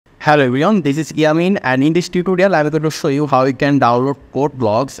Hello everyone, this is Yamin, and in this tutorial I am going to show you how you can download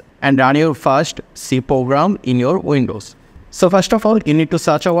CodeBlocks and run your first C program in your Windows. So first of all, you need to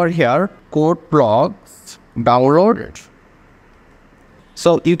search over here CodeBlocks download.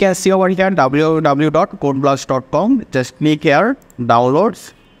 So you can see over here www.codeblocks.com. Just click here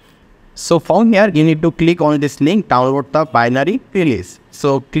downloads. So from here you need to click on this link, download the binary release.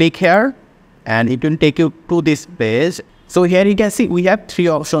 So click here and it will take you to this page. So here you can see we have three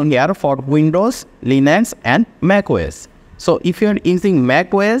options here for Windows, Linux and macOS. So if you are using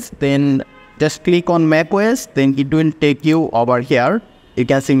macOS, then just click on macOS, then it will take you over here. You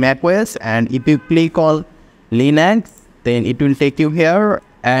can see macOS, and if you click on Linux, then it will take you here.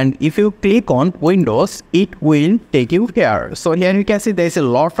 And if you click on Windows, it will take you here. So here you can see there is a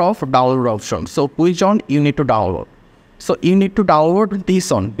lot of download options. So which one you need to download? So you need to download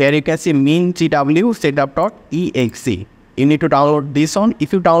this one, where you can see min.gw setup.exe. You need to download this one.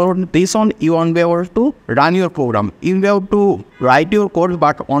 If you download this one, you won't be able to run your program. You will be able to write your code,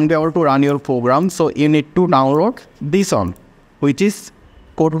 but won't be able to run your program. So you need to download this one, which is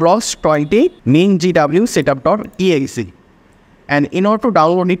CodeBlocks 20 min.gw setup.exe. And in order to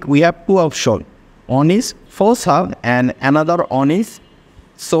download it, we have two options. One is Force Hub and another one is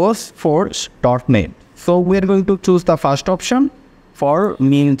sourceforge.net. So we are going to choose the first option for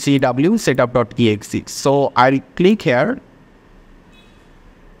min.gw setup.exe. So I'll click here.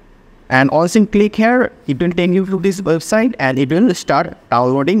 And once you click here, it will take you to this website and it will start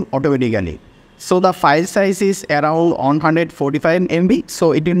downloading automatically. So the file size is around 145 MB.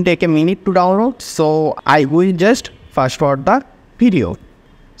 So it will take a minute to download. So I will just fast forward the video.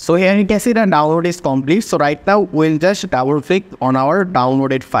 So here you can see the download is complete. So right now we'll just double click on our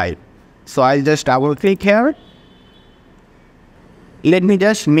downloaded file. So I'll just double click here. Let me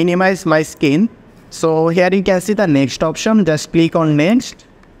just minimize my screen. So here you can see the next option. Just click on next.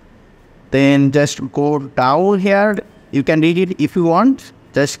 Then just go down here. You can read it if you want.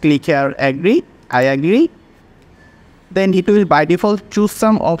 Just click here agree. I agree. Then it will by default choose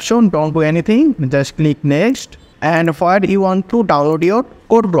some option. Don't do anything. Just click next. And for it you want to download your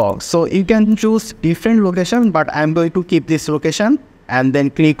CodeBlocks. So you can choose different location, but I'm going to keep this location and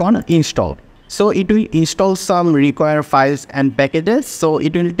then click on install. So it will install some required files and packages. So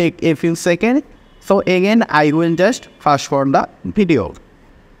it will take a few seconds. So again, I will just fast forward the video.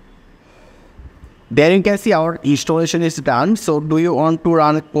 There you can see our installation is done. So do you want to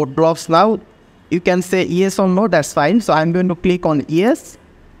run CodeBlocks now? You can say yes or no, that's fine. So I'm going to click on yes.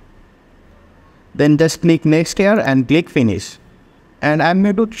 Then just click next here and click finish. And I'm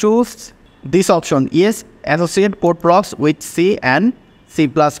going to choose this option, yes, associate CodeBlocks with C and C++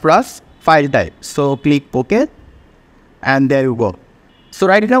 file type. So click OK, and there you go. So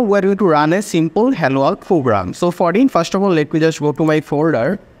right now we're going to run a simple hello world program. So for it, first of all, let me just go to my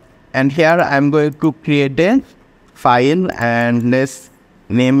folder, and here I'm going to create a file, and let's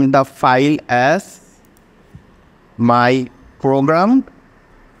name the file as my program.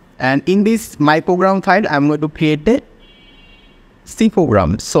 And in this my program file, I'm going to create a C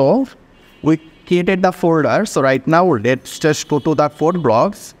program. So we created the folder. So right now let's just go to the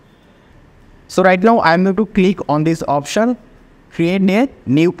CodeBlocks. So right now I'm going to click on this option, create a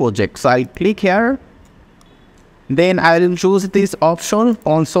new project. So I'll click here. Then I will choose this option,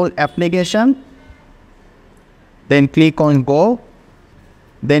 console application. Then click on go.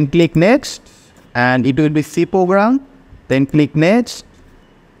 Then click next, and it will be C program. Then click next.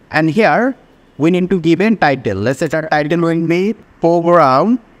 And here we need to give a title. Let's say the title will be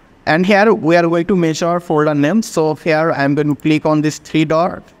program. And here we are going to measure our folder name. So here I'm going to click on this three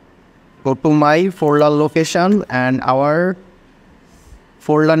dot. Go to my folder location, and our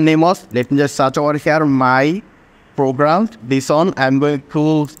folder name was, let me just search over here, my program. This one, I'm going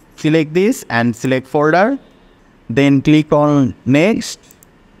to select this and select folder. Then click on next.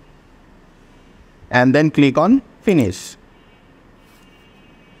 And then click on finish.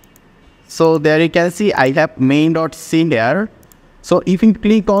 So there you can see I have main.c here. So if you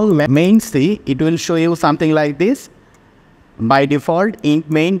click on main C, it will show you something like this. By default,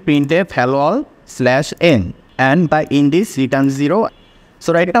 int main printf hello all /n, and by in this return 0.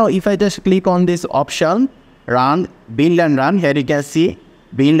 So right now, if I just click on this option, run, build and run, here you can see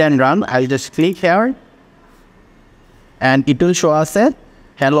build and run. I'll just click here, and it will show us a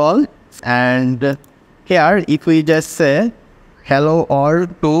hello all. And here, if we just say hello all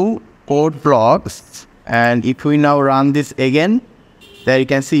to CodeBlocks, and if we now run this again, there you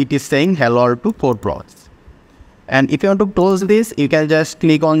can see it is saying hello all to CodeBlocks. And if you want to close this, you can just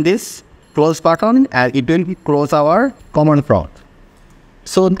click on this close button, and it will close our command prompt.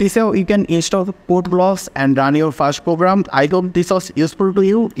 So this is how you can install CodeBlocks and run your first program. I hope this was useful to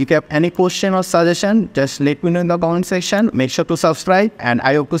you. If you have any question or suggestion, just let me know in the comment section. Make sure to subscribe, and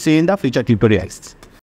I hope to see you in the future tutorials.